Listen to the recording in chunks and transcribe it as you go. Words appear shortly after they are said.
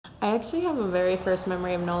I actually have a very first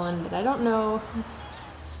memory of Nolan, but I don't know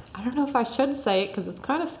if I should say it because it's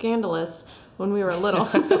kind of scandalous when we were little.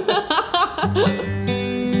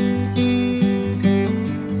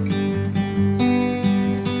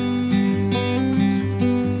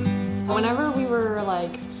 Whenever we were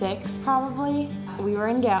like 6 probably, we were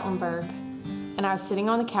in Gatlinburg and I was sitting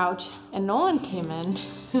on the couch and Nolan came in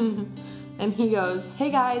and he goes,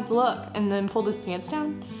 "Hey guys, look," and then pulled his pants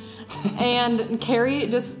down. And Carrie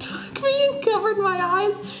just took me and covered my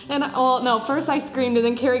eyes. And well, no, first I screamed and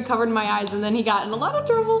then Carrie covered my eyes and then he got in a lot of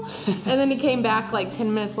trouble. And then he came back like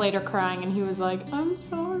 10 minutes later crying and he was like, "I'm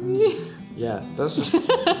sorry." Yeah, that's just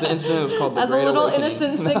the incident was called the As Great a little Awakening.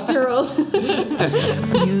 innocent 6-year-old.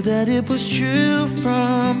 I knew that it was true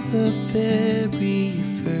from the very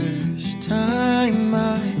first time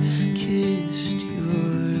I kissed your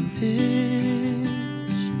lips.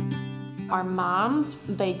 Our moms,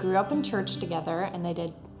 they grew up in church together and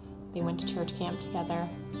they went to church camp together.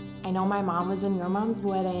 I know my mom was in your mom's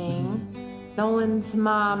wedding. Nolan's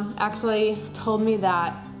mom actually told me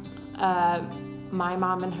that my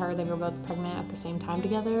mom and her, they were both pregnant at the same time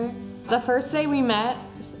together. The first day we met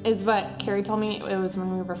is what Carrie told me, it was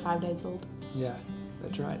when we were 5 days old. Yeah,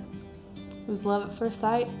 that's right. It was love at first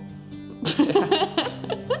sight.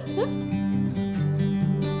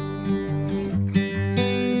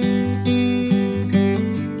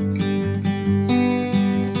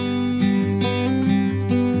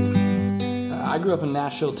 I grew up in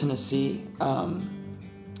Nashville, Tennessee,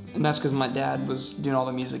 and that's because my dad was doing all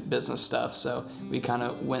the music business stuff, so we kind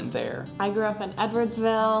of went there. I grew up in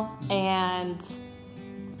Edwardsville, and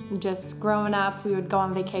just growing up, we would go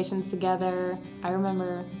on vacations together. I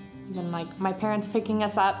remember even like my parents picking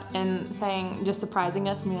us up and saying, just surprising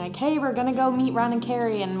us, and being like, "Hey, we're gonna go meet Ron and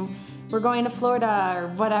Carrie, and we're going to Florida," or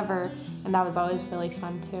whatever, and that was always really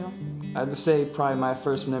fun too. I'd say probably my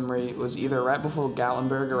first memory was either right before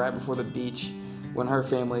Gatlinburg or right before the beach, when her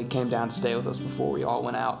family came down to stay with us before we all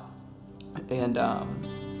went out. And I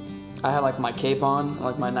had like my cape on,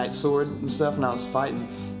 like my knight sword and stuff, and I was fighting,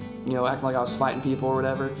 you know, acting like I was fighting people or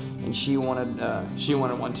whatever, and she wanted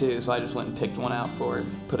one too, so I just went and picked one out for her,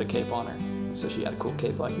 put a cape on her, so she had a cool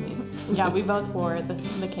cape like me. Yeah, we both wore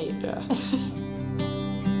the cape. Yeah.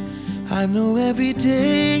 I know every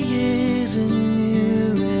day is a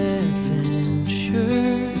new adventure,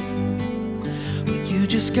 but you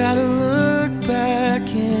just gotta look back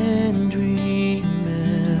and remember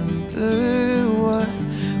what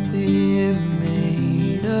we're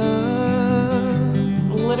made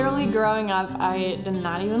of. Literally growing up, I did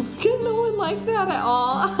not even look at Nolan like that at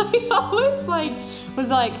all. I always was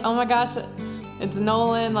like, "Oh my gosh, it's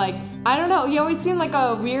Nolan." Like, I don't know, he always seemed like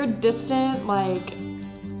a weird, distant, like,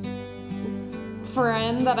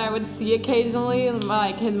 friend that I would see occasionally.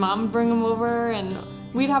 Like, his mom would bring him over and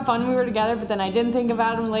we'd have fun when we were together, but then I didn't think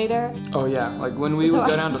about him later. Oh yeah, like when we would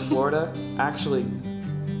go down to Florida, actually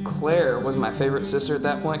Claire was my favorite sister at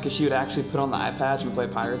that point because she would actually put on the eye patch and play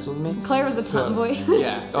Pirates with me. Claire was a tomboy.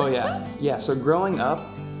 Yeah, oh yeah. Yeah, so growing up,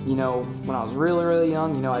 you know, when I was really, really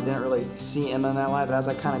young, you know, I didn't really see Emma in that light, but as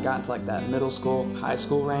I kind of got into like that middle school, high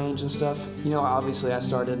school range and stuff, you know, obviously I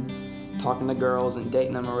started talking to girls and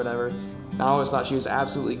dating them or whatever. I always thought she was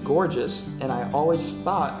absolutely gorgeous, and I always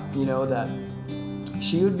thought, you know, that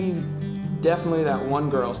she would be definitely that one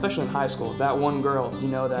girl, especially in high school, that one girl, you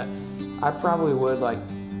know, that I probably would like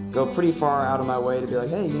go pretty far out of my way to be like,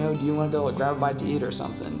 "Hey, you know, do you want to go like grab a bite to eat or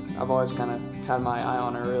something?" I've always kind of had my eye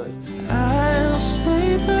on her, really. I'll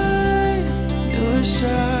stay by your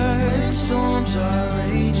side when storms are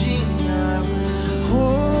raging. I will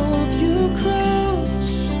hold you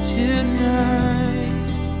close tonight.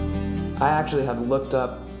 I actually had looked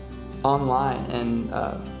up online and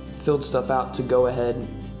filled stuff out to go ahead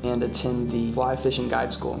and attend the fly fishing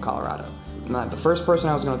guide school in Colorado. And the first person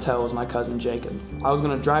I was going to tell was my cousin Jacob. I was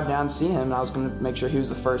going to drive down and see him, and I was going to make sure he was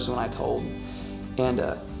the first one I told. And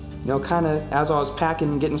you know, kind of as I was packing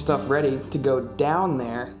and getting stuff ready to go down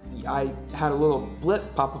there, I had a little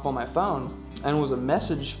blip pop up on my phone, and it was a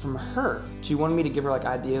message from her. She wanted me to give her like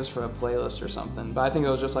ideas for a playlist or something, but I think it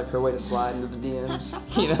was just like her way to slide into the DMs,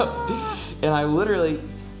 you know? And I literally,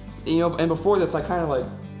 you know, and before this I kind of like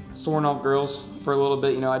sworn off girls for a little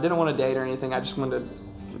bit, you know, I didn't want to date or anything, I just wanted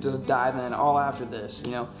to just dive in all after this,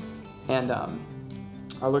 you know? And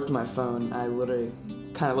I looked at my phone, I literally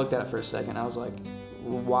kind of looked at it for a second, I was like,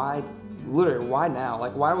 why? Literally, why now?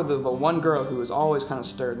 Like, why would the one girl who was always kind of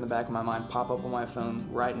stirred in the back of my mind pop up on my phone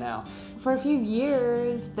right now? For a few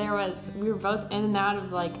years, we were both in and out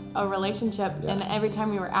of like a relationship, Yeah. and every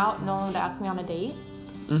time we were out, Nolan would ask me on a date.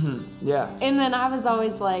 Mm-hmm, yeah. And then I was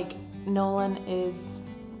always like, Nolan is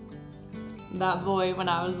that boy when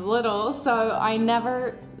I was little. So I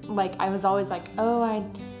never, like, I was always like, oh, I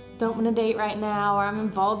don't want to date right now, or I'm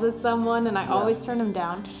involved with someone, and I always turn him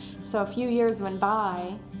down. So a few years went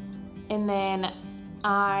by, and then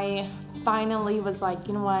I finally was like,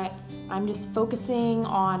 you know what, I'm just focusing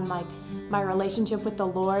on like my relationship with the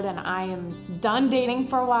Lord, and I am done dating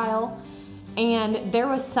for a while. And there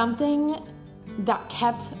was something that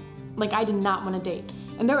kept, like, I did not want to date.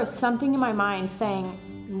 And there was something in my mind saying,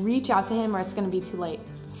 reach out to him or it's going to be too late.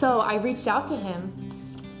 So I reached out to him.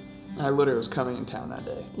 I literally was coming in town that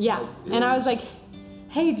day. Yeah, Like, and I was like,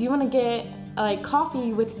 hey, do you want to get like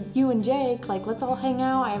coffee with you and Jake? Like, let's all hang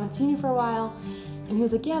out. I haven't seen you for a while. And he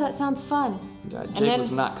was like, yeah, that sounds fun. Yeah, Jake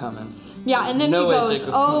was not coming. Yeah, and then No he way goes, Jake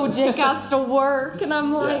was oh, coming. Jake has to work. And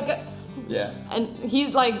I'm like, Yeah. and he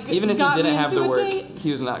like Even if got he didn't me have into to a work, date.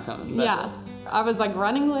 he was not coming. that Yeah, day. I was like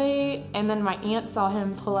running late, and then my aunt saw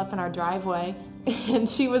him pull up in our driveway, and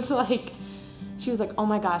she was like, oh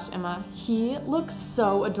my gosh, Emma, he looks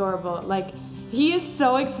so adorable. Like, he is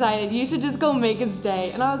so excited. You should just go make his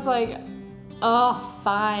day. And I was like, oh,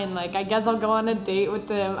 fine. Like, I guess I'll go on a date with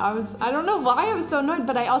him. I don't know why I was so annoyed,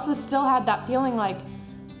 but I also still had that feeling like,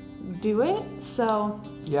 do it. So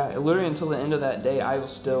Yeah, literally until the end of that day, I was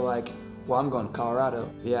still like, well, I'm going to Colorado.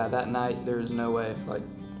 Yeah, that night, there was no way. Like,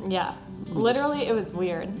 yeah, literally it was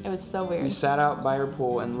weird. It was so we weird. sat out by her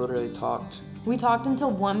pool and literally talked. We talked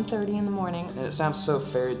until 1:30 in the morning. And it sounds so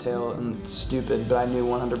fairy tale and stupid, but I knew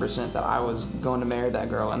 100% that I was going to marry that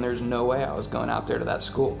girl, and there's no way I was going out there to that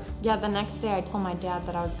school. Yeah, the next day I told my dad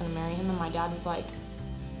that I was gonna marry him, and my dad was like,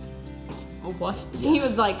 what? He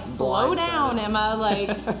was like, slow down, Emma, like,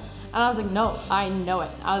 and I was like, no, I know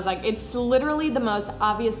it. I was like, it's literally the most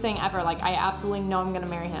obvious thing ever. Like, I absolutely know I'm gonna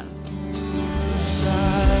marry him.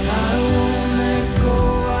 I won't let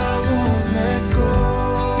go, I won't let go.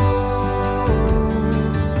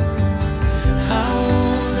 I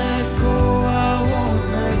won't let go, I won't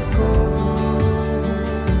let go.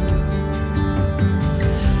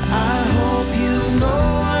 I hope you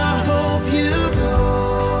know, I hope you know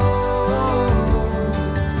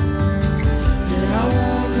that I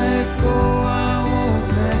won't let go, I won't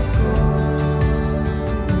let go.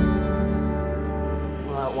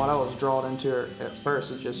 What I was drawn into her at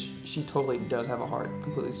first is just, she totally does have a heart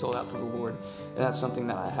completely sold out to the Lord, and that's something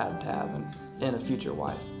that I had to have in a future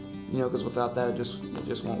wife. You know, because without that, it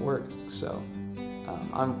just won't work. So,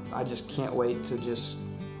 I just can't wait to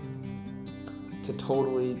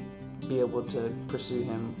totally be able to pursue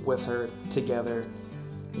him with her together,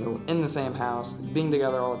 you know, in the same house, being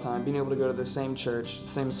together all the time, being able to go to the same church,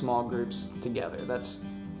 same small groups together.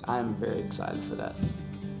 I'm very excited for that.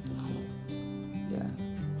 Yeah,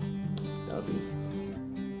 that'll be.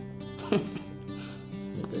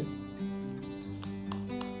 You good?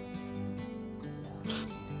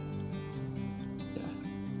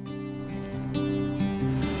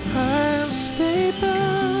 I'll stay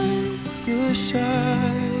by your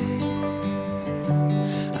side.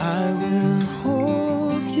 I will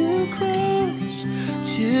hold you close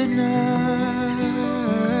tonight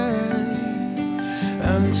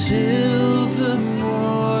until the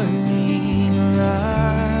morning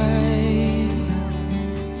light.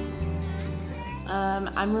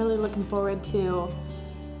 I'm really looking forward to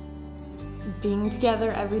being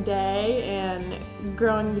together every day and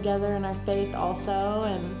growing together in our faith also,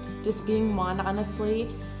 and just being one, honestly.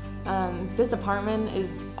 This apartment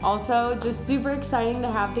is also just super exciting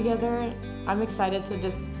to have together. I'm excited to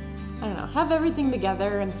just, I don't know, have everything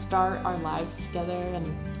together and start our lives together and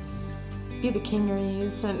be the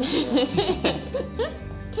Kingeries. And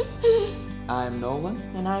I'm Nolan.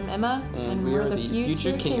 and I'm Emma, And we are the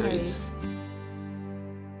Future Kingeries.